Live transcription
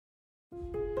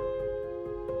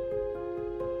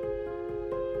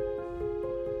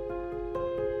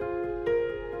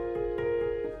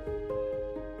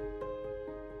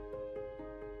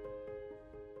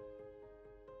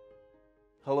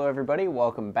everybody.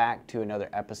 Welcome back to another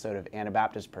episode of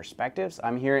Anabaptist Perspectives.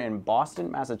 I'm here in Boston,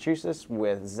 Massachusetts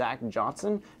with Zack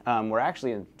Johnson. We're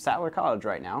actually in Sattler College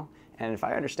right now. And if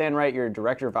I understand right, you're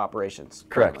Director of Operations.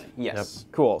 Correct. Currently. Yes.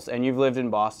 Yep. Cool. And you've lived in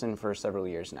Boston for several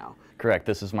years now. Correct.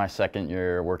 This is my second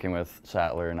year working with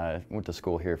Sattler, and I went to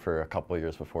school here for a couple of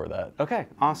years before that. Okay,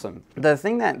 awesome. The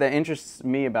thing that interests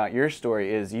me about your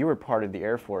story is you were part of the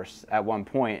Air Force at one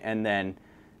point and then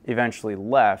eventually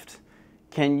left.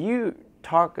 Can you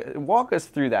walk us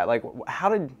through that? Like,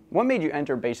 what made you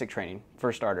enter basic training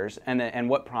for starters, and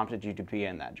what prompted you to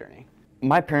begin that journey?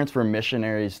 My parents were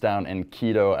missionaries down in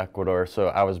Quito, Ecuador, so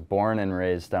I was born and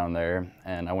raised down there,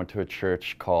 and I went to a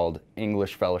church called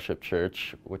English Fellowship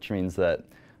Church, which means that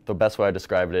the best way I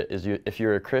described it is if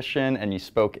you're a Christian and you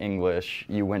spoke English,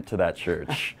 you went to that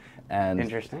church. And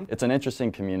Interesting. It's an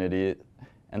interesting community.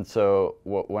 And so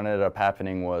what ended up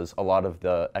happening was a lot of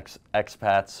the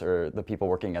expats or the people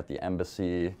working at the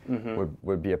embassy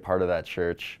would be a part of that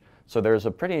church. So there's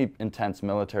a pretty intense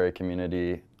military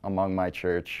community among my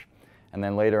church. And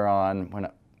then later on,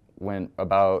 when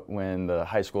the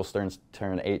high school students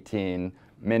turn 18,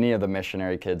 many of the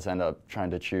missionary kids end up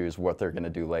trying to choose what they're going to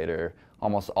do later.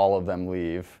 Almost all of them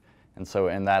leave. And so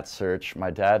in that search,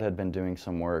 my dad had been doing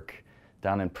some work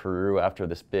down in Peru after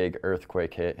this big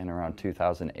earthquake hit in around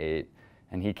 2008.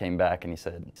 And he came back and he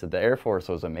said the Air Force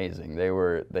was amazing.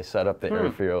 They set up the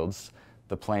airfields.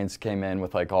 The planes came in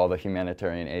with like all the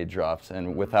humanitarian aid drops.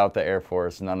 And without the Air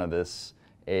Force, none of this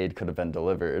aid could have been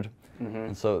delivered.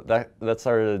 And so that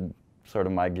started, sort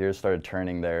of my gears started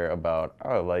turning there about,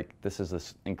 oh, like this is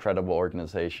this incredible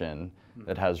organization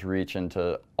that has reach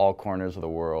into all corners of the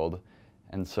world.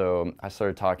 And so I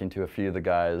started talking to a few of the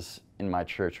guys in my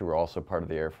church who were also part of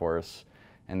the Air Force,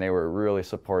 and they were really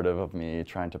supportive of me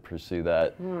trying to pursue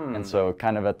that. And so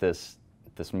kind of at this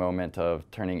moment of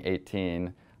turning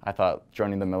 18, I thought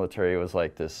joining the military was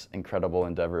like this incredible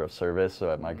endeavor of service.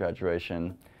 So at my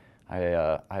graduation,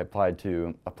 I applied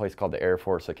to a place called the Air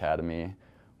Force Academy,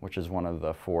 which is one of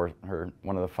the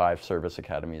 5 service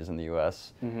academies in the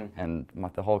U.S. And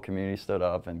the whole community stood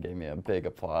up and gave me a big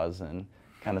applause and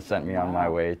kind of sent me on my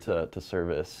way to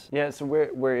service. Yeah, so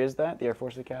where is that, the Air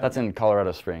Force Academy? That's in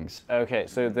Colorado Springs. Okay,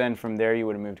 so then from there you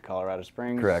would have moved to Colorado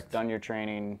Springs. Correct. Done your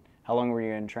training. How long were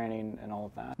you in training and all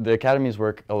of that? The academies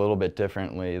work a little bit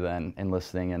differently than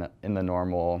enlisting in the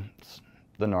normal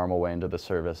way into the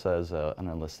service as an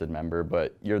enlisted member,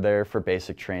 but you're there for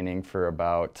basic training for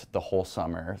about the whole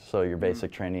summer. So your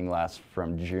basic training lasts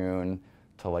from June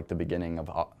to like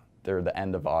the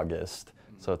end of August.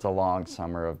 So it's a long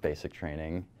summer of basic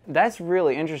training. That's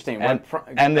really interesting.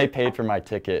 And they paid for my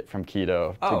ticket from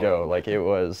Quito to go. Like I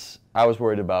was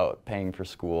worried about paying for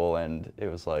school, and it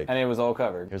was like. And it was all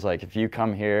covered. It was like, if you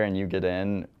come here and you get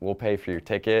in, we'll pay for your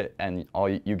ticket, and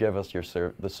you give us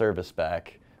the service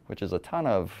back, which is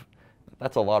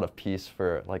that's a lot of peace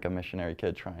for like a missionary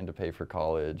kid trying to pay for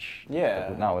college.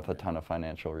 Yeah. Not with a ton of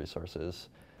financial resources.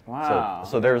 Wow.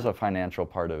 So there's a financial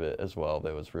part of it as well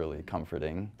that was really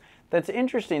comforting. That's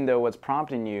interesting, though. What's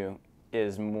prompting you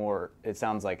is more, it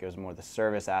sounds like it was more the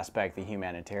service aspect, the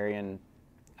humanitarian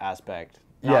aspect,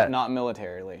 not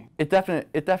militarily. It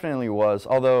definitely was,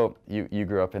 although you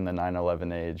grew up in the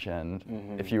 9/11 age,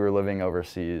 and if you were living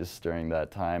overseas during that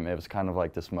time, it was kind of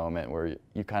like this moment where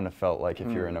you kind of felt like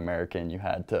if you're an American, you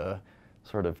had to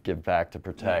sort of give back to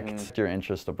protect your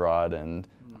interest abroad, and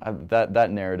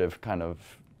that narrative kind of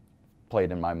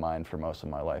played in my mind for most of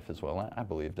my life as well. I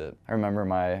believed it. I remember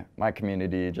my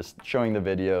community just showing the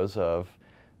videos of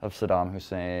Saddam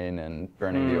Hussein and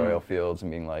burning the oil fields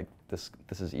and being like, this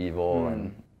is evil,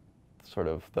 and sort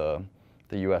of the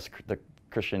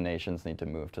Christian nations need to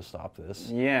move to stop this.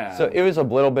 Yeah. So it was a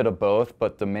little bit of both,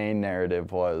 but the main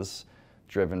narrative was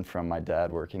driven from my dad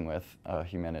working with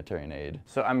humanitarian aid.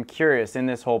 So I'm curious, in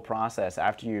this whole process,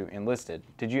 after you enlisted,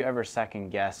 did you ever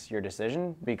second guess your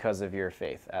decision because of your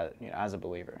faith as a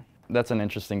believer? That's an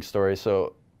interesting story.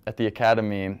 So at the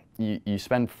academy, you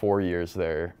spend 4 years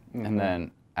there, and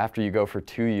then after you go for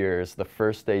 2 years, the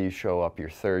first day you show up, your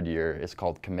third year, is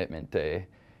called commitment day.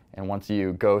 And once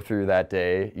you go through that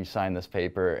day, you sign this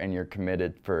paper and you're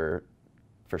committed for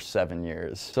 7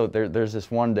 years. So there's this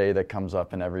one day that comes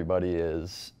up and everybody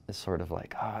is sort of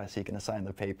like, is he gonna sign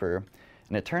the paper?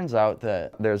 And it turns out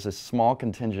that there's a small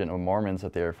contingent of Mormons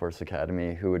at the Air Force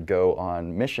Academy who would go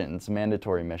on missions,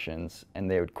 mandatory missions, and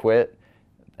they would quit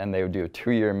and they would do a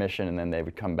 2-year mission and then they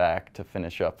would come back to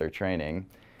finish up their training.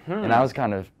 And I was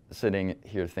kind of sitting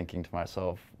here thinking to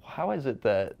myself, how is it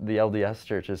that the LDS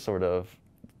church is sort of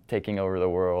taking over the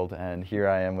world, and here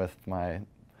I am with my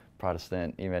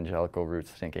Protestant evangelical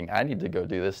roots thinking, I need to go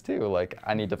do this too. Like,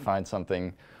 I need to find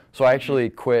something So I actually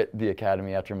quit the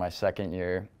academy after my second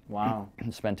year. Wow.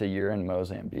 And spent a year in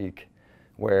Mozambique,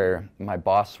 where my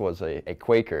boss was a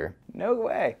Quaker. No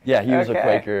way. Yeah, he was a Okay.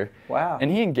 Quaker. Wow.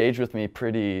 And he engaged with me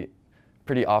pretty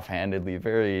offhandedly,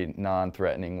 very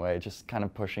non-threatening way, just kind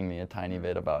of pushing me a tiny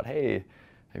bit about, hey,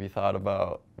 have you thought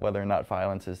about whether or not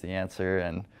violence is the answer?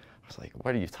 And I was like,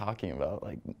 what are you talking about?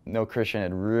 Like, no Christian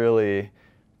had really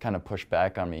kind of pushed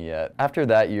back on me yet. After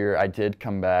that year, I did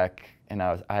come back, and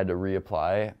I had to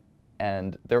reapply.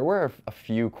 And there were a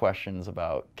few questions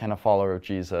about, can a follower of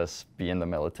Jesus be in the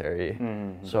military?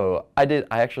 Mm-hmm. So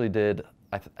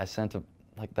I sent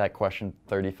that question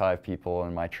 35 people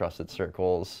in my trusted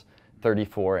circles.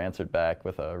 34 answered back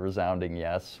with a resounding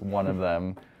yes. One of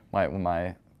them,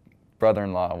 my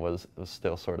brother-in-law was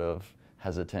still sort of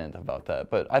hesitant about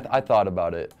that. But I thought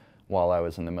about it while I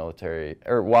was in the military,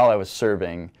 or while I was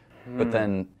serving. But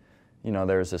then,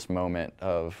 there was this moment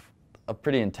of a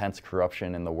pretty intense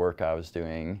corruption in the work I was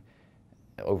doing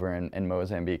over in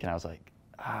Mozambique, and I was like,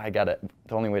 the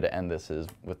only way to end this is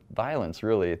with violence,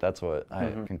 really. That's what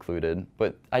I concluded.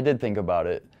 But I did think about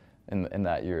it in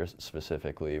that year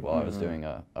specifically while I was doing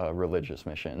a religious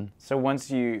mission. So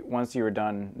once you were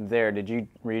done there, did you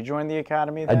rejoin the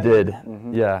academy then? I did,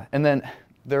 yeah. And then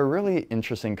there were really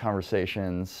interesting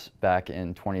conversations back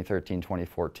in 2013,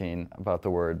 2014 about the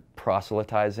word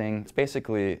proselytizing. It's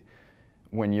basically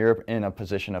when you're in a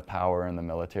position of power in the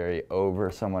military over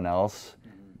someone else,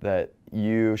 that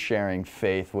you sharing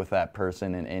faith with that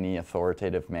person in any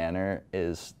authoritative manner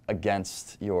is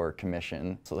against your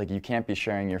commission. So like, you can't be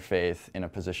sharing your faith in a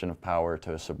position of power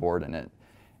to a subordinate.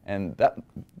 And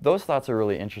those thoughts are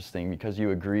really interesting because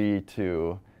you agree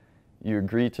to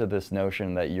this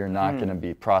notion that you're not going to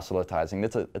be proselytizing.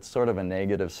 It's sort of a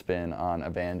negative spin on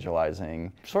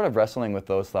evangelizing. Sort of wrestling with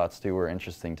those thoughts too were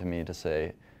interesting to me, to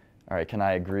say, all right, can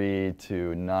I agree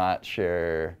to not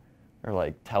share or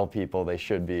like tell people they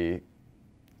should be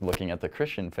looking at the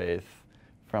Christian faith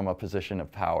from a position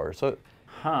of power? So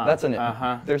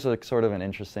there's a sort of an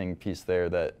interesting piece there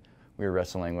that we were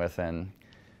wrestling with, and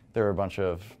there were a bunch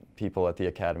of people at the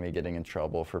academy getting in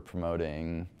trouble for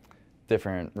promoting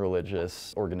different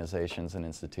religious organizations and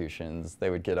institutions. They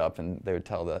would get up and they would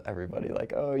tell everybody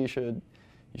like, oh, you should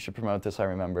promote this. I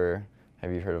remember,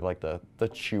 have you heard of like the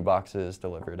shoe boxes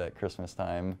delivered at Christmas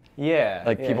time? Yeah.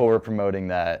 Like people were promoting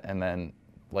that, and then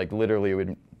like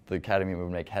literally the academy would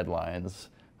make headlines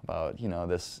about,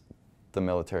 the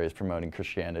military is promoting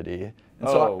Christianity. And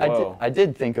so I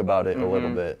did think about it a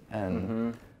little bit,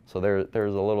 and so there's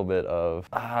a little bit of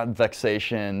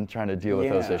vexation trying to deal with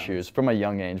those issues from a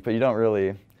young age, but I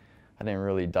didn't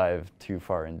really dive too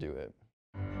far into it.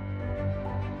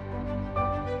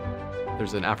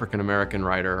 There's an African-American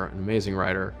writer, an amazing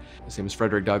writer, his name is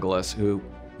Frederick Douglass,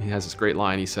 he has this great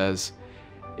line. He says,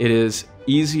 "It is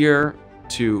easier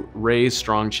to raise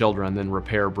strong children than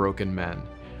repair broken men."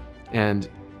 And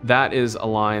that is a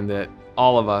line that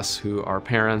all of us who are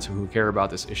parents, who care about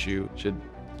this issue, should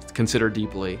consider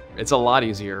deeply. It's a lot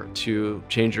easier to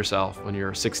change yourself when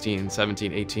you're 16,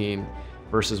 17, 18,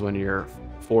 versus when you're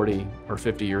 40 or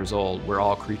 50 years old. We're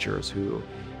all creatures who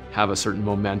have a certain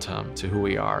momentum to who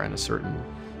we are and a certain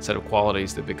set of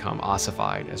qualities that become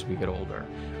ossified as we get older.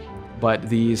 But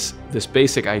this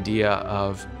basic idea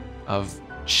of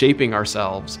shaping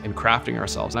ourselves and crafting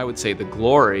ourselves, I would say the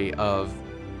glory of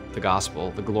the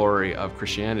gospel, the glory of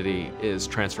Christianity is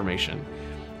transformation.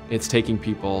 It's taking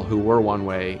people who were one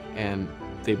way and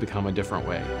they become a different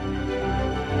way.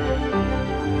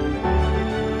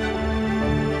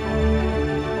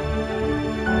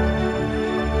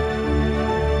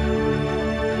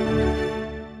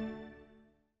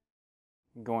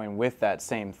 Going with that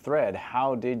same thread,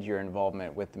 how did your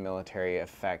involvement with the military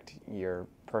affect your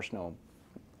personal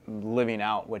living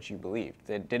out what you believed?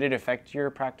 Did it affect your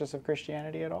practice of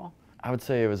Christianity at all? I would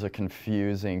say it was a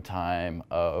confusing time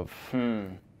of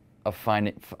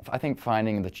finding. I think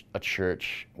finding a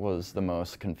church was the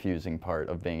most confusing part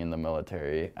of being in the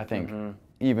military. I think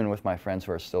even with my friends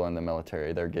who are still in the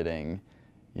military, they're getting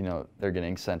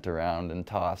sent around and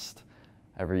tossed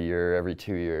every year, every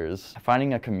 2 years.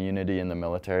 Finding a community in the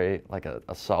military, like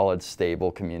a solid,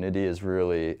 stable community, is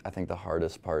really, I think, the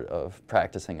hardest part of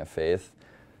practicing a faith.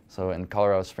 So in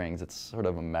Colorado Springs, it's sort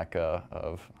of a mecca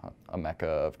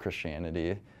of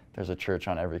Christianity. There's a church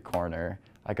on every corner.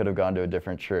 I could have gone to a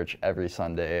different church every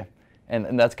Sunday,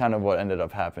 and that's kind of what ended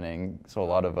up happening. So a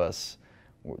lot of us,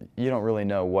 you don't really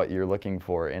know what you're looking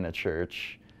for in a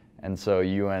church, and so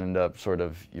you end up sort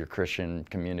of, your Christian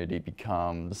community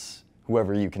becomes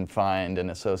whoever you can find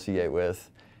and associate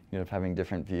with. end up having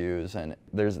different views, and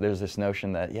there's this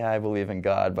notion that, yeah, I believe in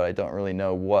God, but I don't really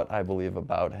know what I believe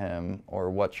about him or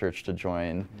what church to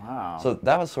join. Wow. So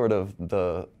that was sort of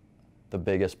the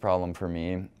biggest problem for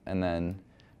me. And then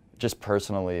just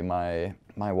personally, my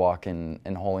walk in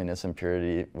holiness and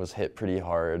purity was hit pretty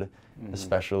hard,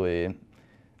 especially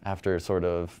after sort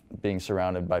of being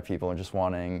surrounded by people and just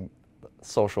wanting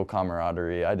social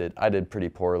camaraderie. I did pretty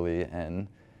poorly in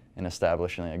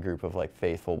establishing a group of like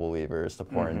faithful believers to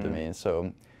pour into me.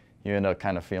 So you end up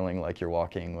kind of feeling like you're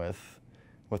walking with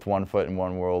one foot in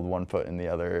one world, one foot in the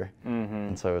other.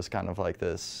 And so it was kind of like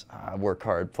this work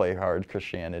hard, play hard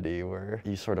Christianity, where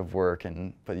you sort of work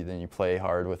but then you play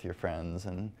hard with your friends,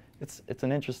 and it's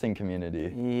an interesting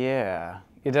community. Yeah,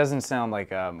 it doesn't sound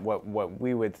like what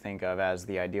we would think of as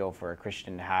the ideal for a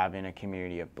Christian to have in a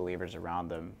community of believers around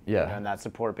them. Yeah. You know, and that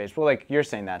support base. Well, like you're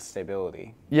saying, that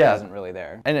stability isn't really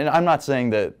there. And I'm not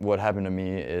saying that what happened to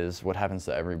me is what happens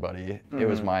to everybody. It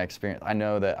was my experience. I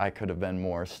know that I could have been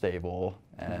more stable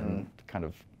and kind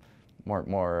of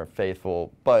more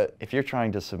faithful. But if you're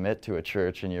trying to submit to a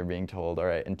church and you're being told, all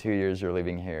right, in 2 years you're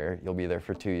leaving here, you'll be there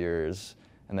for 2 years,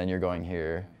 and then you're going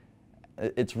here,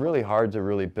 it's really hard to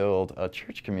really build a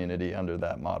church community under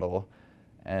that model.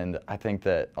 And I think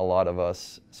that a lot of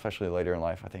us, especially later in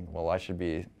life, I think, well, I should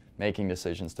be making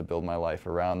decisions to build my life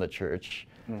around the church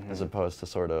as opposed to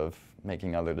sort of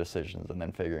making other decisions and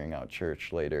then figuring out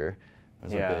church later.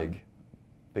 There's a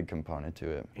big component to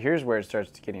it. Here's where it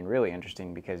starts getting really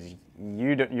interesting, because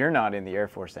you're not in the Air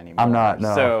Force anymore. I'm not,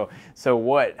 no. So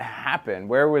what happened?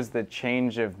 Where was the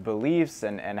change of beliefs,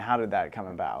 and how did that come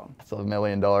about? That's $1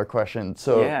 million question.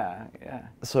 So yeah.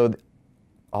 So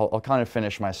I'll kind of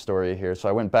finish my story here. So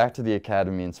I went back to the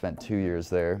academy and spent 2 years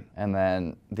there, and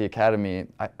then the academy,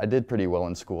 I did pretty well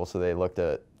in school, so they looked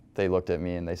at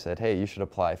me and they said, hey, you should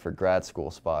apply for grad school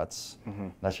spots.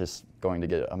 That's just going to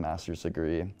get a master's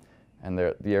degree. And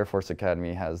the Air Force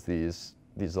Academy has these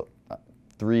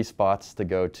 3 spots to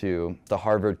go to the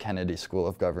Harvard Kennedy School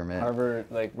of Government. Harvard,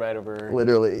 like right over...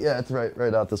 Literally, yeah, it's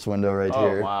right out this window right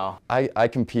here. Oh, wow. I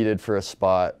competed for a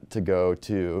spot to go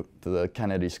to the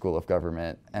Kennedy School of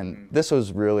Government, and this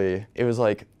was really, it was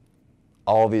like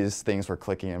all these things were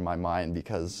clicking in my mind,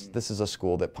 because this is a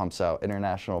school that pumps out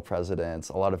international presidents,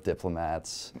 a lot of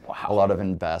diplomats, a lot of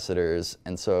ambassadors,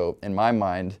 and so in my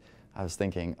mind, I was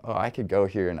thinking, oh, I could go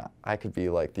here and I could be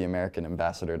like the American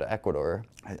ambassador to Ecuador.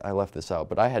 I left this out,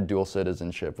 but I had dual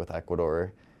citizenship with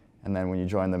Ecuador. And then when you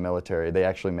join the military, they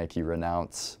actually make you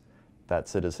renounce that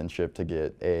citizenship to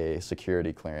get a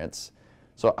security clearance.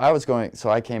 So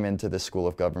I came into this school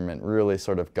of government really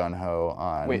sort of gung-ho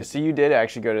on... Wait, so you did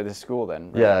actually go to this school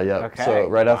then? Right? Yeah. Okay. So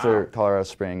right after Colorado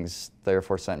Springs, the Air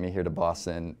Force sent me here to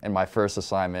Boston. And my first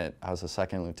assignment, I was a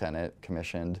second lieutenant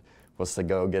commissioned, was to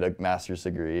go get a master's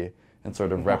degree and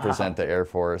sort of represent the Air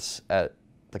Force at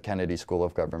the Kennedy School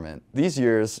of Government. These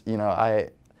years, you know,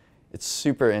 it's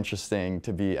super interesting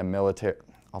to be a military,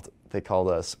 they called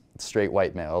us straight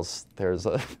white males. There's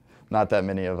not that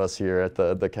many of us here at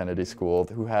the Kennedy School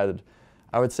who had,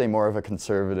 I would say, more of a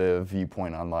conservative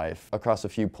viewpoint on life across a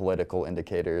few political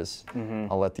indicators.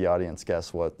 I'll let the audience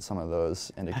guess what some of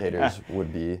those indicators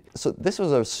would be. So this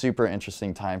was a super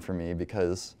interesting time for me,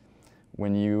 because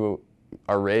when you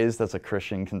are raised as a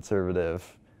Christian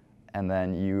conservative and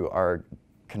then you are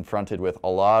confronted with a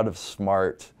lot of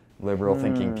smart, liberal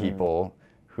thinking people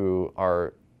who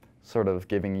are sort of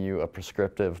giving you a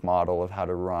prescriptive model of how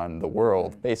to run the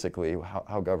world, basically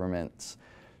how governments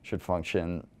should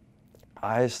function,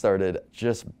 I started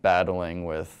just battling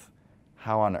with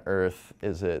how on earth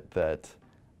is it that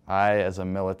I, as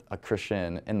a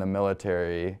Christian in the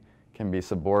military, can be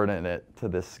subordinate to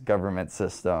this government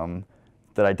system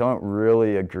that I don't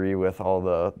really agree with all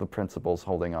the principles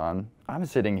holding on. I'm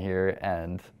sitting here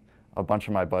and a bunch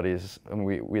of my buddies, and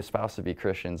we espouse to be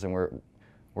Christians, and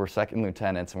we're second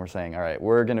lieutenants, and we're saying, all right,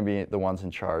 we're gonna be the ones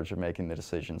in charge of making the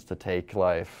decisions to take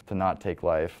life, to not take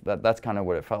life. That's kind of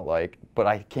what it felt like, but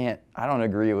I don't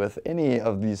agree with any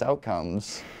of these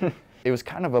outcomes. It was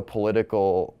kind of a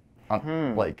political,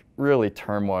 like really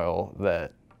turmoil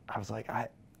that I was like,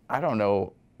 I don't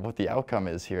know what the outcome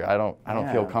is here. I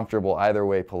don't feel comfortable either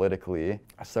way politically.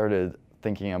 I started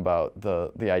thinking about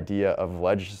the idea of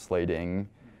legislating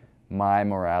my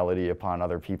morality upon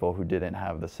other people who didn't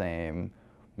have the same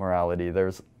morality.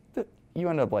 You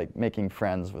end up like making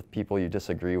friends with people you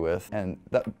disagree with, and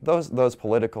those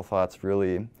political thoughts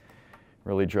really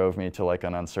drove me to like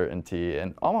an uncertainty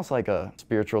and almost like a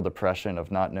spiritual depression of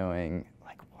not knowing,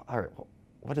 like, all right,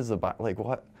 what is the like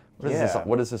what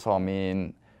does this all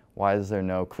mean? Why is there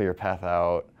no clear path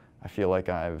out? I feel like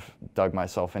I've dug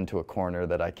myself into a corner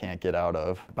that I can't get out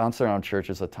of. Bounced around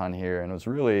churches a ton here, and it was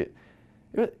really,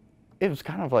 it was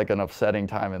kind of like an upsetting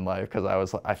time in life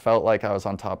because I felt like I was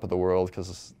on top of the world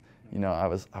because, you know, I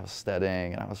was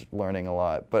studying and I was learning a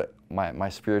lot, but my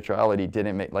spirituality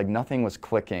didn't make, like nothing was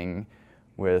clicking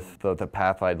with the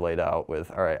path I'd laid out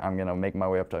with, all right, I'm gonna make my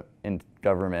way up in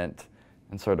government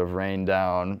and sort of rain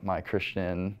down my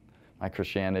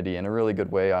Christianity in a really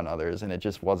good way on others, and it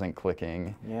just wasn't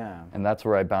clicking. Yeah. And that's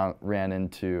where I ran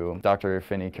into Dr.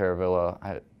 Finney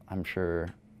Caravilla. I'm sure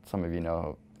some of you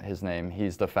know his name.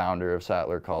 He's the founder of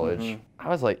Sattler College. I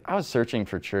was searching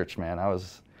for church, man.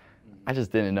 I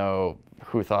just didn't know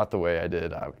who thought the way I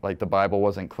did. Like the Bible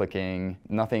wasn't clicking.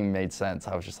 Nothing made sense.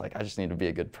 I was just like, I just need to be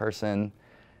a good person.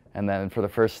 And then for the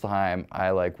first time, I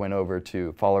like went over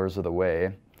to Followers of the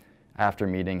Way after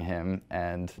meeting him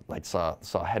and like saw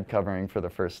head covering for the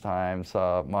first time,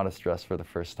 saw modest dress for the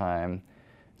first time.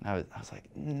 And I was like,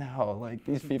 no, like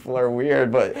these people are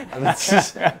weird, but that's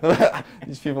just,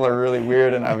 these people are really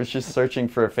weird, and I was just searching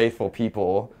for faithful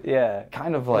people. Yeah.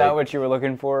 Kind of like. Not what you were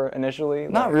looking for initially?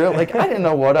 Not really, like I didn't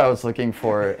know what I was looking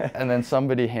for, and then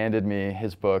somebody handed me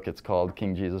his book. It's called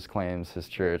King Jesus Claims His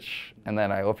Church, and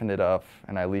then I opened it up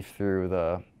and I leafed through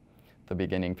the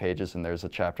beginning pages, and there's a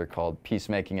chapter called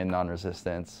Peacemaking and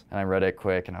Non-Resistance, and I read it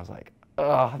quick, and I was like,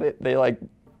 oh, they like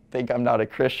think I'm not a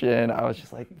Christian. I was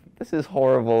just like, this is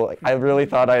horrible. Like, I really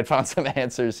thought I had found some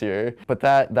answers here. But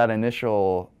that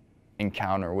initial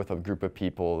encounter with a group of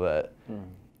people that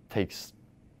takes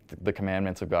the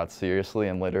commandments of God seriously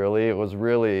and literally, it was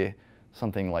really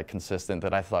something like consistent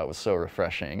that I thought was so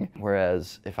refreshing.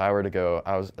 Whereas if I were to go,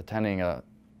 I was attending a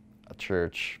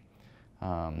church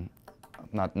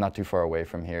not too far away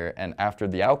from here, and after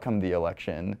the outcome of the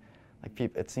election, like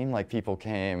it seemed like people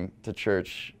came to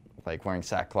church like wearing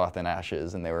sackcloth and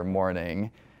ashes, and they were mourning.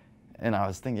 And I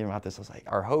was thinking about this, I was like,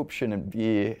 our hope shouldn't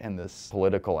be in this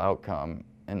political outcome,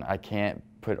 and I can't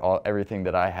put everything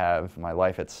that I have, my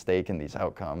life at stake in these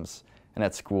outcomes. And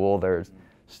at school,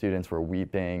 students were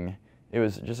weeping. It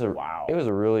was just Wow. It was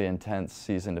a really intense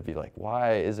season to be like,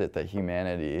 why is it that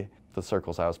humanity, the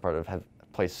circles I was part of, have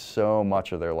placed so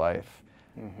much of their life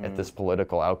at this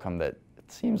political outcome that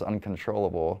it seems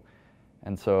uncontrollable?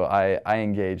 And so I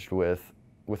engaged with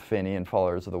Finney and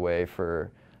Followers of the Way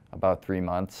for about 3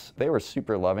 months. They were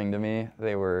super loving to me.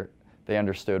 They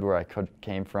understood where I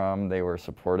came from. They were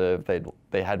supportive.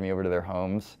 They had me over to their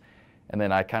homes. And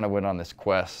then I kind of went on this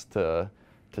quest to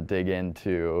dig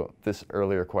into this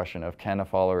earlier question of, can a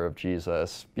follower of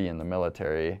Jesus be in the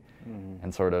military?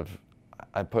 And sort of,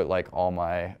 I put like all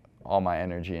my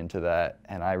energy into that.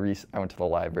 And I went to the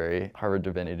library, Harvard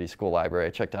Divinity School library. I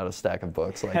checked out a stack of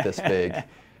books like this big.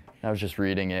 I was just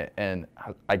reading it, and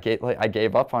I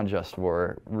gave up on Just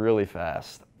War really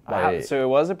fast. Wow. So it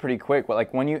was a pretty quick, but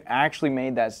like when you actually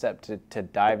made that step to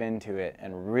dive into it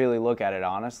and really look at it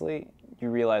honestly,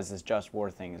 you realize this Just War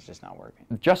thing is just not working.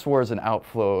 Just War is an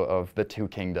outflow of the two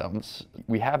kingdoms.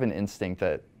 We have an instinct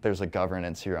that there's a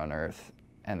governance here on earth,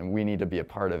 and we need to be a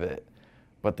part of it.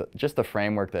 But just the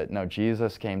framework that, no,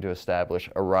 Jesus came to establish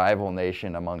a rival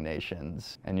nation among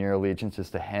nations, and your allegiance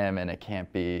is to him, and it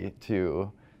can't be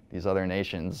to these other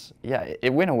nations. Yeah,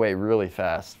 it went away really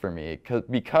fast for me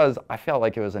because I felt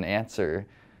like it was an answer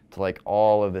to like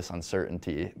all of this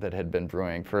uncertainty that had been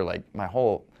brewing for like my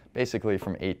whole, basically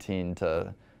from 18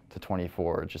 to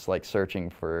 24, just like searching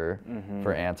for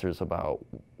answers about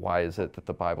why is it that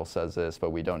the Bible says this but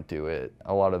we don't do it.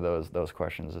 A lot of those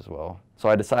questions as well. So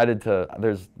I decided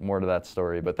there's more to that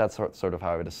story, but that's sort of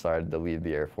how I decided to leave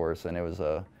the Air Force, and it was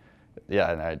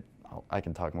and I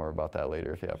can talk more about that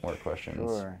later if you have more questions.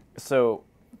 Sure. So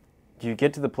you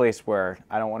get to the place where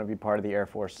I don't want to be part of the Air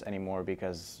Force anymore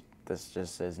because this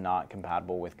just is not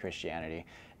compatible with Christianity.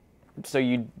 So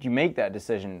you make that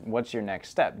decision. What's your next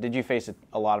step? Did you face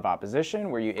a lot of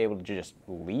opposition? Were you able to just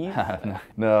leave?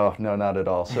 No, not at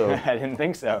all. So I didn't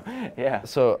think so. Yeah.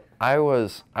 So I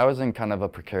was in kind of a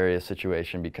precarious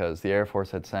situation because the Air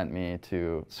Force had sent me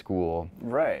to school.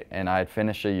 Right. And I had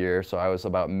finished a year, so I was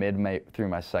about mid-May through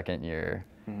my second year.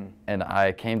 And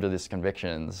I came to these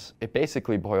convictions. It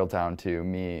basically boiled down to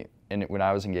me, and when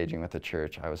I was engaging with the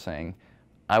church, I was saying,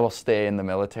 I will stay in the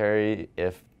military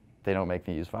if they don't make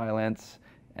me use violence,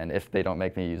 and if they don't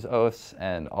make me use oaths,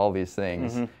 and all these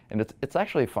things. And it's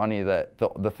actually funny that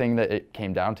the thing that it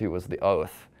came down to was the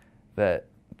oath, that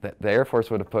the Air Force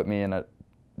would have put me in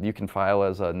you can file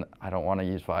as I don't want to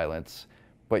use violence,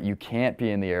 but you can't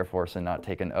be in the Air Force and not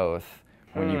take an oath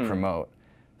when you promote.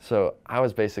 So I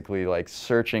was basically like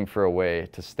searching for a way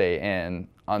to stay in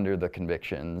under the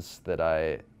convictions that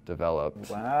I developed.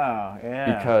 Wow,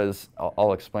 yeah. Because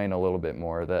I'll explain a little bit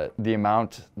more that the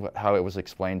amount, how it was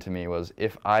explained to me was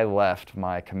if I left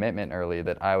my commitment early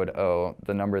that I would owe,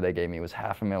 the number they gave me was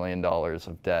 $500,000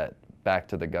 of debt back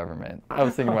to the government. I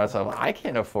was thinking to myself, I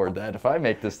can't afford that if I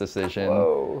make this decision.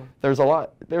 Whoa. There's a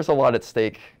lot at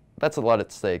stake. That's a lot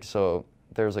at stake. So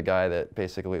there's a guy that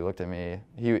basically looked at me.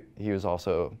 He was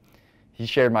also, he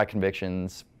shared my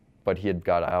convictions, but he had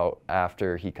got out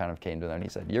after he kind of came to them, and he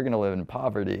said, you're going to live in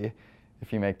poverty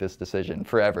if you make this decision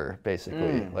forever,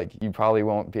 basically. Like, you probably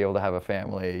won't be able to have a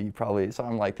family. So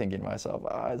I'm like thinking to myself,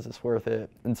 is this worth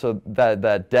it? And so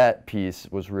that debt piece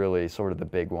was really sort of the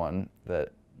big one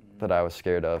that I was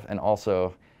scared of. And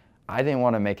also, I didn't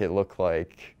want to make it look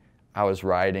like I was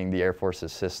riding the Air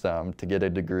Force's system to get a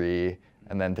degree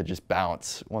and then to just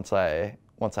bounce once I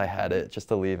had it, just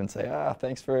to leave and say,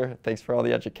 thanks for all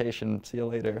the education, see you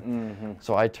later.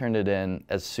 So I turned it in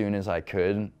as soon as I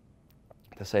could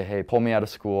to say, hey, pull me out of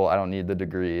school, I don't need the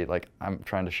degree, like, I'm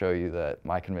trying to show you that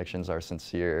my convictions are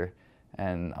sincere,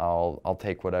 and I'll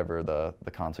take whatever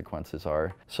the consequences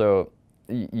are. So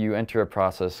you enter a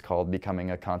process called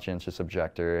becoming a conscientious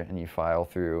objector, and you file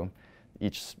through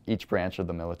each branch of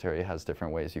the military has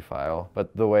different ways you file.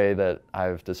 But the way that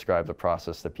I've described the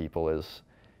process to people is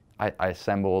I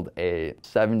assembled a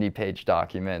 70-page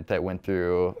document that went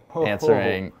through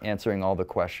answering all the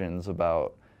questions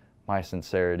about my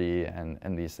sincerity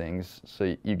and these things.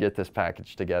 So you get this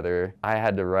package together. I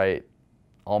had to write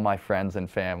all my friends and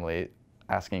family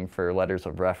asking for letters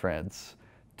of reference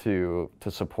to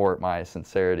support my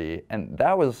sincerity. And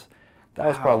that was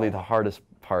probably the hardest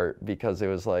part, because it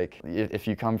was like, if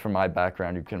you come from my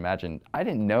background, you can imagine, I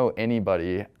didn't know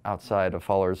anybody outside of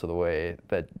Followers of the Way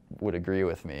that would agree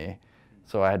with me.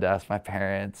 So I had to ask my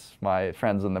parents, my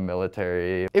friends in the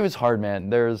military. It was hard, man.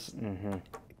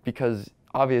 Because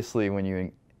obviously when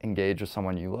you engage with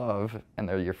someone you love and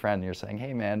they're your friend, and you're saying,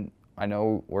 hey man, I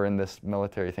know we're in this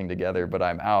military thing together, but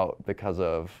I'm out because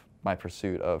of my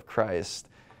pursuit of Christ.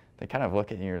 They kind of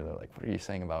look at you and they're like, what are you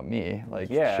saying about me? Like,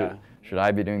 should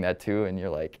I be doing that too? And you're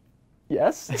like,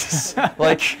 yes.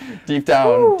 Like, deep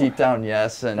down,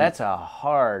 yes. And that's a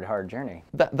hard journey.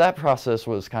 That process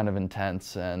was kind of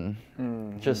intense, and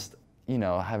just,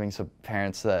 having some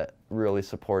parents that really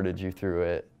supported you through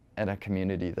it, and a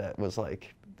community that was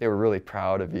like, they were really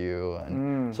proud of you.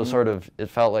 And so sort of, it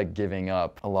felt like giving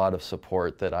up a lot of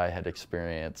support that I had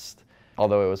experienced.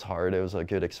 Although it was hard, it was a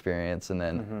good experience. And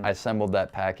then I assembled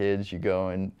that package. You go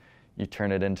and you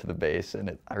turn it into the base,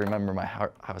 and I remember my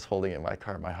heart, I was holding it in my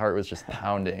car, my heart was just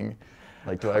pounding.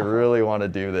 Like, do I really want to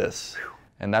do this?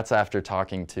 And that's after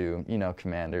talking to,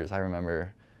 commanders. I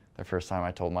remember the first time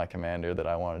I told my commander that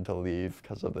I wanted to leave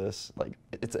because of this. Like,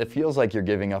 it feels like you're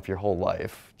giving up your whole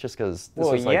life, just because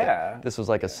this was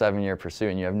like a 7-year pursuit,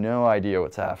 and you have no idea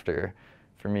what's after.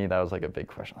 For me, that was like a big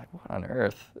question, like, what on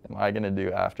earth am I gonna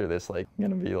do after this? Like, I'm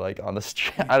gonna be like on the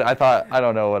street. I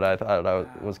don't know what I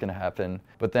thought was gonna happen.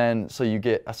 But then, so you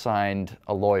get assigned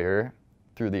a lawyer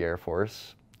through the Air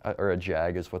Force, or a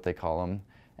JAG is what they call them,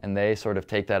 and they sort of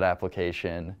take that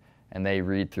application and they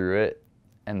read through it.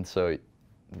 And so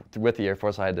with the Air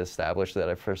Force, I had to establish that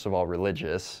I'm first of all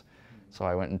religious. So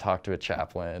I went and talked to a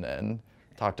chaplain and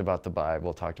talked about the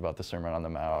Bible, talked about the Sermon on the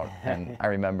Mount, and I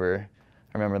remember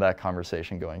that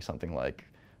conversation going something like,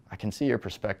 I can see your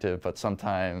perspective, but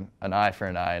sometime an eye for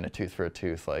an eye and a tooth for a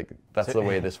tooth, like, that's the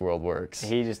way this world works.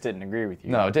 He just didn't agree with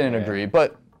you. No, didn't agree,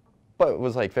 but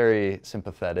was like very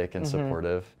sympathetic and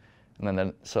supportive. And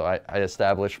then so I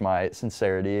established my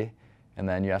sincerity, and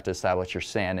then you have to establish your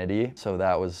sanity. So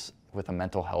that was with a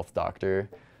mental health doctor.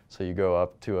 So you go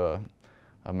up to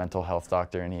a mental health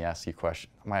doctor, and he asks you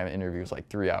questions. My interview was like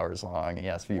 3 hours long. He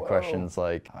asked me questions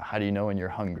like, how do you know when you're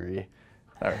hungry?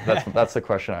 That's the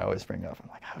question I always bring up. I'm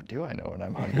like, how do I know when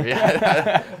I'm hungry?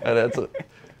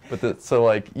 So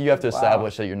like, you have to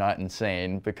establish that you're not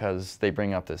insane, because they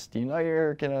bring up this, do you know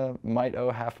you're might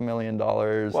owe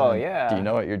 $500,000? Well, yeah. Do you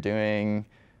know what you're doing?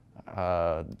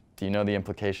 Do you know the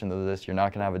implication of this? You're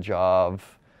not gonna have a job.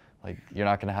 Like, you're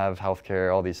not gonna have health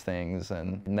care, all these things.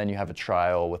 And then you have a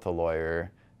trial with a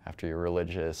lawyer after you're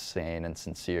religious, sane, and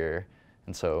sincere.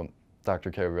 And so Dr.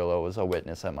 Caravillo was a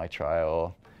witness at my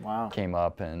trial. Wow. Came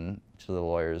up, and the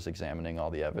lawyers examining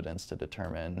all the evidence to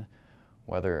determine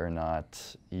whether or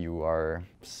not you are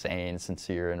sane,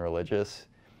 sincere, and religious.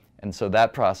 And so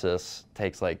that process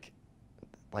takes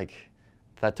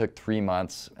that took 3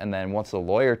 months. And then once the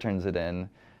lawyer turns it in,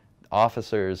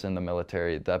 officers in the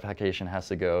military, the application has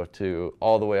to go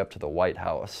all the way up to the White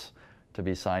House to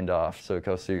be signed off. So it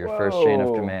goes through your first chain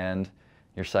of command,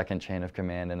 your second chain of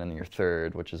command, and then your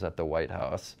third, which is at the White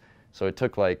House. So it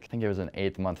took like, I think it was an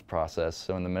 8-month process.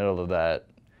 So in the middle of that,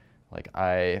 like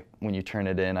when you turn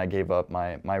it in, I gave up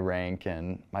my rank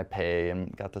and my pay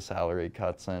and got the salary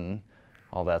cuts and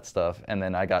all that stuff. And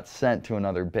then I got sent to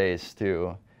another base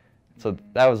too. So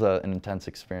that was an intense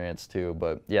experience too.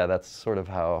 But yeah, that's sort of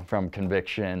how from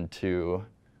conviction to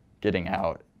getting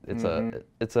out. It's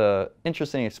a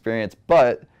interesting experience,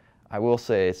 but I will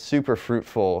say it's super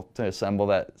fruitful to assemble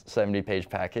that 70-page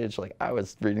package. Like I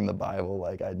was reading the Bible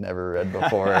like I'd never read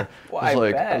before. Well, I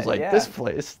was like, yeah. this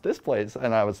place,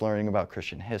 and I was learning about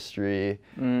Christian history,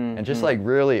 and just like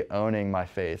really owning my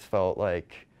faith felt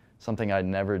like something I'd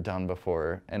never done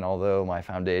before. And although my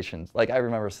foundations, like I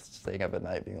remember staying up at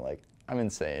night being like, I'm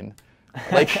insane.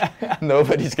 Like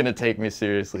nobody's gonna take me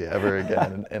seriously ever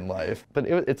again in life. But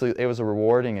it was a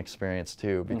rewarding experience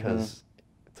too, because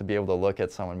to be able to look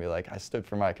at someone and be like, I stood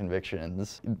for my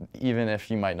convictions, even if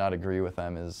you might not agree with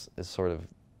them, is sort of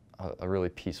a really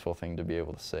peaceful thing to be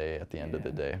able to say at the end of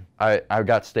the day. I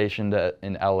got stationed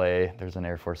in LA. There's an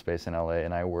Air Force base in LA,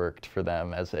 and I worked for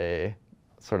them as a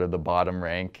sort of the bottom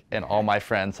rank, and all my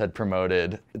friends had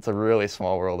promoted. It's a really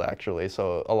small world actually,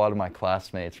 so a lot of my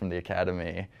classmates from the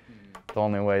academy, the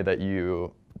only way that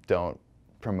you don't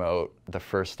promote the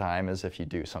first time is if you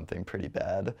do something pretty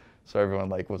bad. So everyone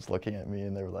like was looking at me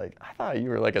and they were like, I thought you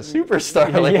were like a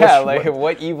superstar. Like, yeah,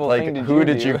 what evil like, thing did you who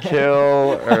do? did you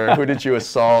kill or who did you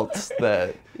assault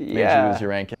that made you lose your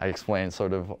rank? I explained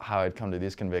sort of how I'd come to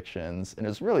these convictions, and it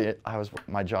was really,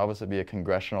 my job was to be a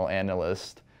congressional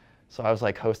analyst. So I was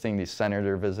like hosting these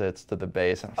senator visits to the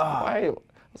base, and I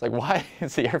was like, why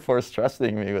is the Air Force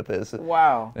trusting me with this?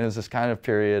 Wow. And it was this kind of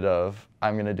period of,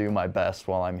 I'm gonna do my best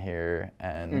while I'm here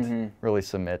and really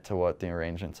submit to what the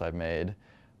arrangements I've made.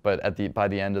 But by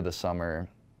the end of the summer,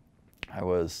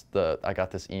 I got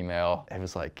this email. It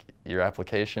was like, your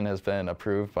application has been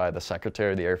approved by the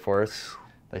Secretary of the Air Force.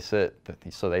 They sit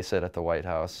at the White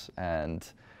House, and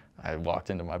I walked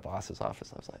into my boss's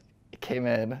office. I was like, it came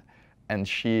in, and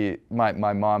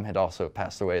my mom had also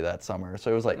passed away that summer.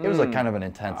 So it was like kind of an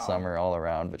intense summer all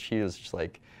around, but she was just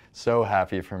like so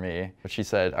happy for me. But she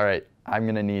said, all right, I'm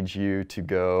gonna need you to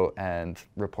go and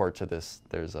report to this.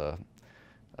 There's a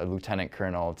lieutenant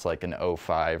colonel. It's like an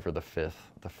 05 or the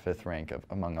fifth rank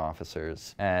among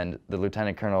officers. And the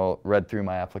lieutenant colonel read through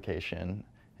my application,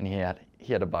 and he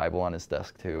had a Bible on his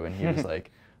desk too. And he was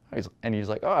like,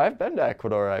 oh, I've been to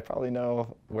Ecuador. I probably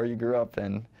know where you grew up.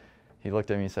 And he looked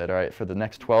at me and said, all right, for the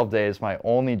next 12 days, my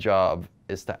only job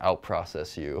is to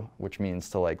out-process you, which means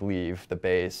to like leave the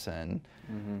base and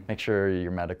make sure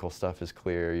your medical stuff is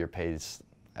clear, your pays,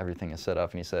 everything is set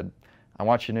up. And he said, I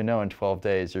want you to know in 12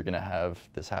 days you're gonna have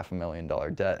this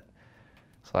 $500,000 debt.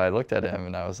 So I looked at him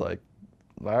and I was like,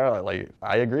 all right, like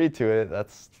I agreed to it,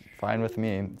 that's fine with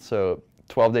me. So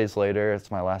 12 days later,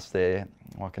 it's my last day, I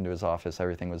walk into his office,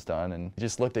 everything was done, and he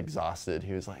just looked exhausted.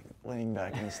 He was like laying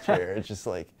back in his chair, just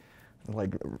like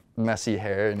messy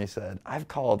hair, and he said, I've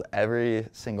called every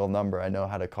single number I know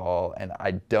how to call, and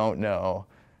I don't know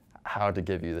how to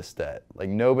give you this debt. Like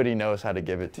nobody knows how to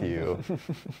give it to you.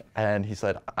 And he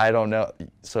said, I don't know,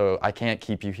 so I can't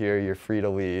keep you here, you're free to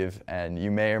leave, and you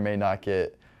may or may not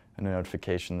get a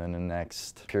notification in the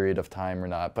next period of time or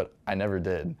not, but I never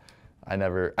did.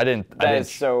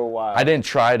 That's so wild. I didn't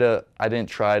try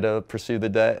to pursue the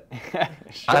debt.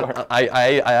 Sure.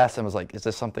 I asked him, I was like, is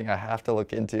this something I have to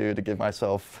look into to give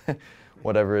myself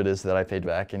whatever it is that I paid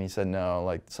back? And he said, no,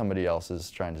 like somebody else is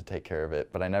trying to take care of it.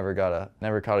 But I never got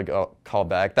a call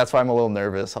back. That's why I'm a little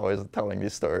nervous always telling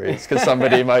these stories, because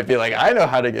somebody might be like, I know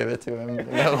how to give it to him. And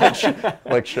they'll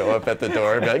like show up at the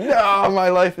door and be like, no, my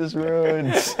life is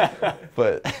ruined.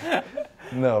 But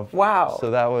no. Wow.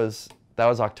 So that was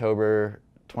October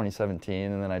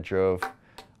 2017, and then I drove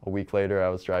a week later. I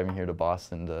was driving here to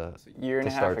Boston to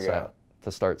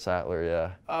start Sattler,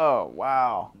 yeah. Oh,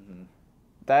 wow.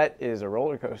 That is a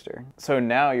roller coaster. So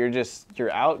now you're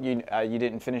out. You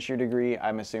didn't finish your degree,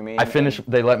 I'm assuming.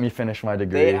 They let me finish my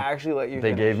degree. They actually let you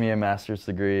finish. They gave me a master's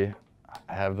degree.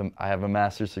 I have a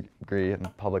master's degree in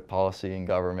public policy and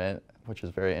government, which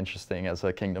is very interesting as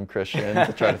a Kingdom Christian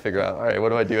to try to figure out, all right, what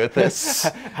do I do with this?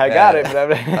 I got it.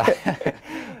 But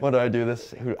what do I do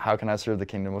this? How can I serve the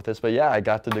kingdom with this? But yeah, I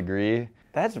got the degree.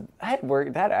 That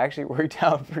actually worked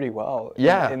out pretty well.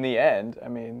 Yeah. In the end, I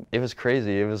mean. It was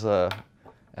crazy. It was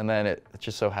and then it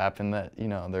just so happened that,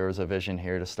 there was a vision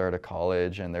here to start a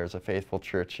college, and there's a faithful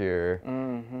church here.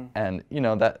 And,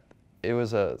 that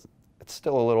it's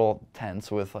still a little tense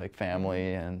with like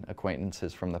family and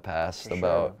acquaintances from the past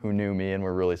about who knew me and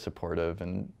were really supportive.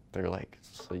 And they're like,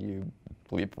 so you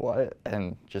believe what?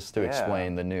 And just to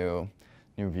explain the new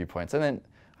viewpoints. And then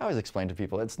I always explain to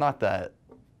people, it's not that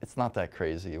it's not that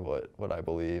crazy what I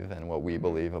believe and what we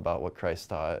believe about what Christ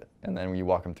taught. And then you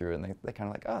walk them through it and they kind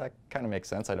of like, oh, that kind of makes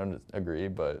sense. I don't agree,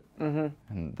 but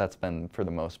and that's been, for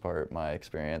the most part, my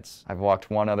experience. I've walked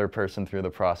one other person through the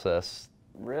process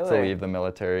to leave the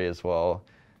military as well.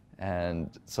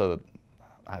 And so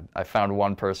I found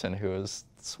one person who was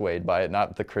swayed by it,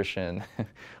 not the Christian,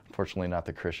 unfortunately not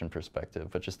the Christian perspective,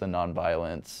 but just the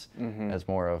nonviolence as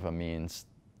more of a means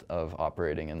of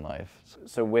operating in life.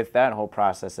 So with that whole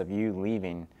process of you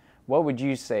leaving, what would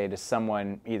you say to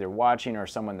someone either watching or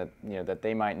someone that that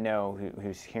they might know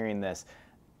who's hearing this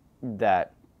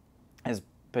that is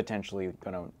potentially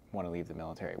going to want to leave the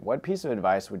military? What piece of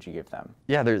advice would you give them?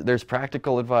 Yeah, there's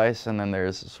practical advice and then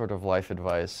there's sort of life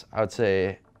advice. I would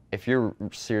say if you're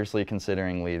seriously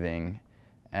considering leaving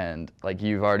and like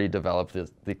you've already developed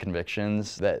the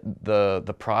convictions, that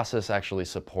the process actually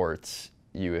supports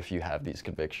you if you have these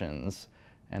convictions,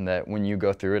 and that when you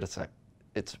go through it,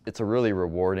 it's a really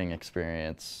rewarding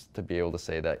experience to be able to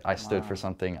say that I stood for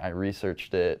something, I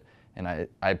researched it, and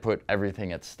I put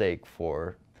everything at stake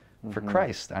for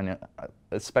Christ. I know,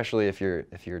 especially if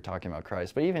you're talking about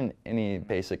Christ, but even any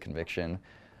basic conviction.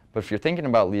 But if you're thinking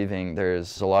about leaving,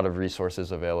 there's a lot of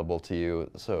resources available to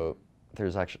you. So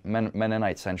there's actually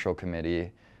Mennonite Central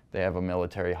Committee. They have a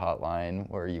military hotline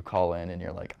where you call in and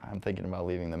you're like, I'm thinking about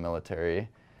leaving the military.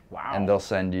 Wow. And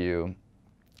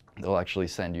they'll actually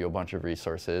send you a bunch of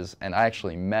resources. And I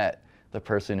actually met the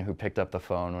person who picked up the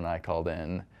phone when I called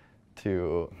in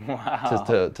to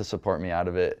support me out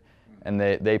of it. And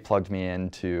they plugged me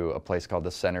into a place called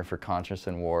the Center for Conscientious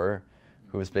in War,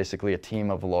 who is basically a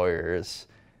team of lawyers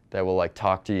that will like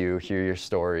talk to you, hear your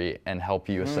story, and help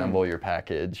you assemble your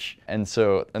package. And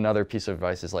so another piece of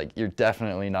advice is like, you're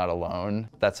definitely not alone.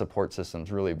 That support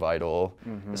system's really vital,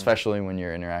 especially when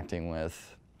you're interacting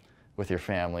with your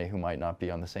family who might not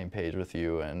be on the same page with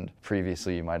you, and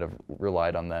previously you might have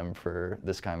relied on them for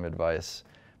this kind of advice.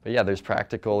 But yeah, there's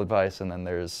practical advice, and then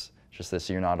there's just this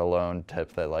you're not alone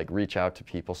tip that like reach out to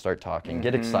people, start talking,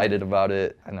 get excited about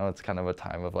it. I know it's kind of a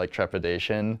time of like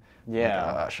trepidation. Yeah.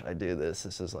 Like, oh, should I do this?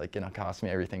 This is like gonna cost me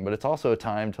everything. But it's also a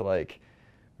time to like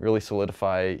really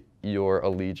solidify your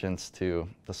allegiance to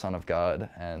the Son of God,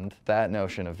 and that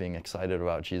notion of being excited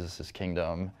about Jesus'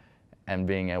 kingdom and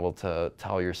being able to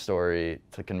tell your story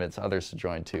to convince others to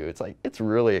join too. It's like, it's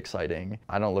really exciting.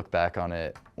 I don't look back on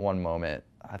it one moment.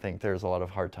 I think there's a lot of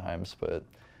hard times, but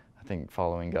I think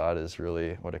following God is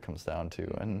really what it comes down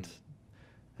to, and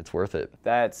it's worth it.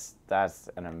 That's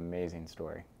an amazing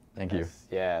story. Thank you.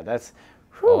 Yeah, that's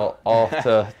all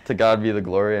to God be the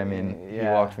glory. I mean, He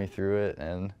walked me through it,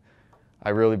 and I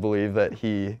really believe that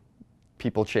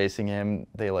people chasing Him,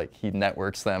 He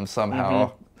networks them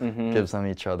somehow, gives them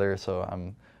each other. So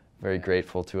I'm very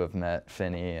grateful to have met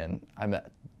Finney, and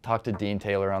talked to Dean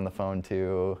Taylor on the phone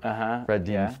too, read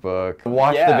Dean's book,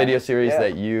 watched the video series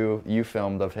that you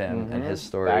filmed of him and his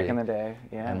story. Back in the day,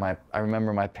 And I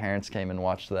remember my parents came and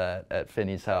watched that at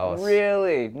Finney's house.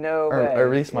 Really? No way. Or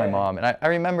at least my mom. And I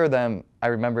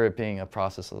remember it being a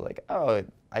process of like, oh,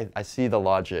 I see the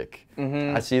logic.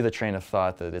 I see the train of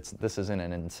thought that this isn't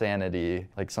an insanity,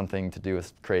 like something to do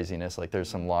with craziness. Like there's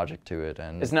some logic to it,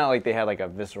 and it's not like they had like a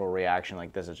visceral reaction,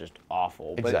 like this is just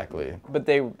awful. Exactly. But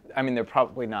they're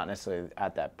probably not necessarily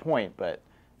at that point, but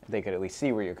they could at least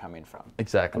see where you're coming from.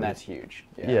 Exactly. And that's huge.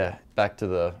 Yeah. Back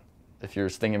to if you're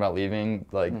thinking about leaving,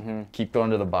 like keep going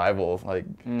to the Bible. Like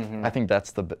I think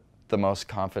that's the most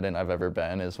confident I've ever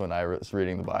been is when I was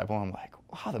reading the Bible. I'm like,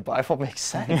 wow, the Bible makes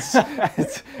sense.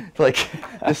 It's like,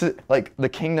 this is like the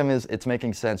kingdom it's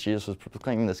making sense. Jesus was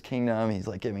proclaiming this kingdom. He's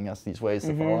like giving us these ways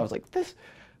to follow. I was like, this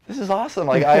is awesome.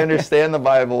 Like I understand the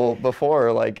Bible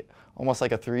before, like almost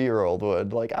like a 3-year-old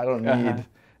would. Like I don't need, and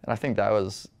I think that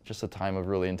was just a time of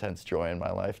really intense joy in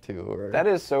my life too. That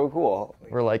is so cool.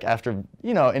 We're like after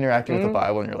interacting with the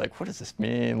Bible, and you're like, what does this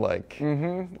mean? Like,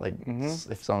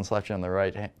 if someone slapped you on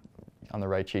the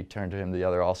right cheek, turn to him the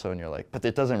other also, and you're like, but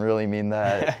it doesn't really mean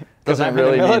that. It doesn't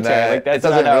really mean that. It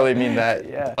doesn't really mean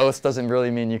that. Oath doesn't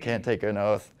really mean you can't take an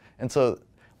oath. And so,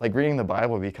 like reading the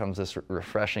Bible becomes this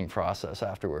refreshing process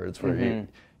afterwards, where you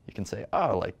can say,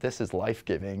 oh, like this is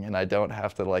life-giving, and I don't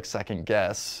have to like second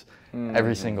guess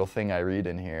every single thing I read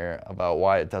in here about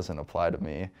why it doesn't apply to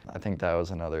me. I think that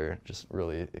was another just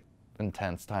really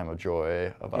intense time of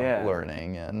joy about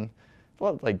learning and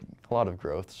like a lot of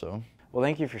growth. So. Well,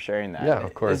 thank you for sharing that. Yeah,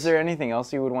 of course. Is there anything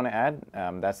else you would want to add?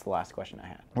 That's the last question I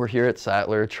had. We're here at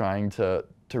Sattler trying to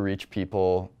reach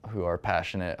people who are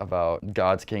passionate about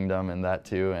God's kingdom and that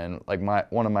too. And like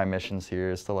one of my missions here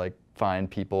is to like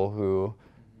find people who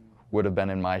would have been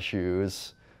in my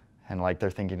shoes and like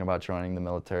they're thinking about joining the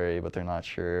military, but they're not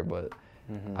sure. But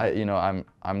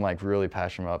I'm like really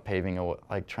passionate about paving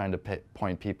like trying to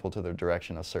point people to the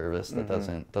direction of service that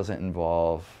doesn't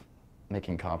involve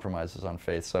making compromises on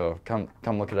faith. So come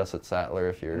look at us at Sattler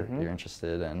if you're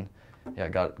interested, and yeah,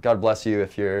 God bless you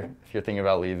if you're thinking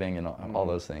about leaving and all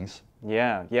those things.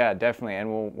 Yeah, definitely, and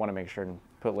we'll want to make sure to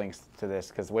put links to this,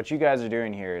 because what you guys are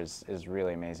doing here is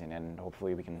really amazing, and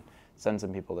hopefully we can send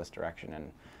some people this direction,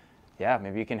 and yeah,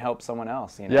 maybe you can help someone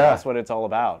else. That's what it's all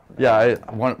about. Yeah,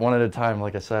 one at a time.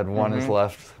 Like I said, one is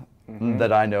left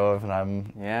that I know of, and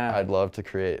I'd love to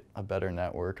create a better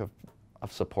network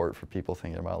of support for people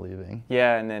thinking about leaving.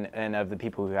 Yeah, and of the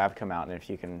people who have come out, and if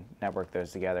you can network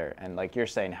those together, and like you're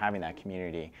saying, having that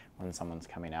community when someone's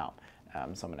coming out,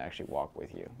 someone to actually walk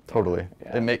with you. Totally,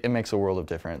 it makes a world of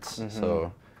difference.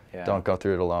 So don't go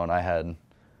through it alone. I had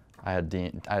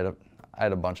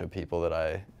a bunch of people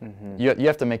that you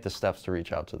have to make the steps to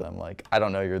reach out to them. Like, I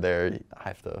don't know you're there. I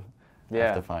have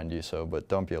to find you. So, but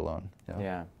don't be alone.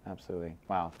 Yeah, absolutely.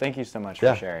 Wow, thank you so much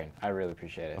for sharing. I really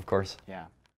appreciate it. Of course. Yeah.